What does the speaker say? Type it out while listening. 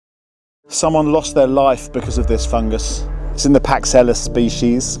Someone lost their life because of this fungus. It's in the Paxillus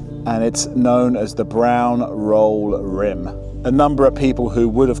species and it's known as the brown roll rim. A number of people who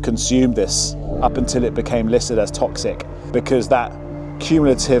would have consumed this up until it became listed as toxic, because that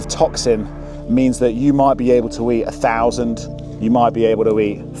cumulative toxin means that you might be able to eat 1,000, you might be able to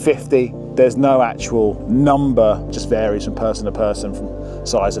eat 50. There's no actual number, just varies from person to person. From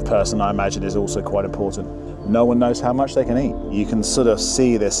size of person, I imagine, is also quite important. No one knows how much they can eat. You can sort of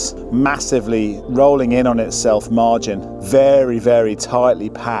see this massively rolling in on itself margin, very, very tightly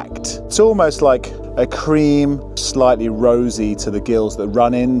packed. It's almost like a cream, slightly rosy to the gills that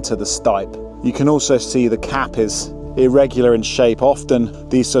run into the stipe. You can also see the cap is irregular in shape. Often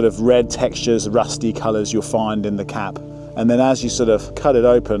these sort of red textures, rusty colours you'll find in the cap. And then as you sort of cut it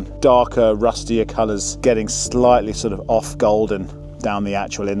open, darker, rustier colours getting slightly sort of off golden down the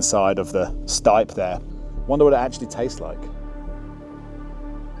actual inside of the stipe there. Wonder what it actually tastes like.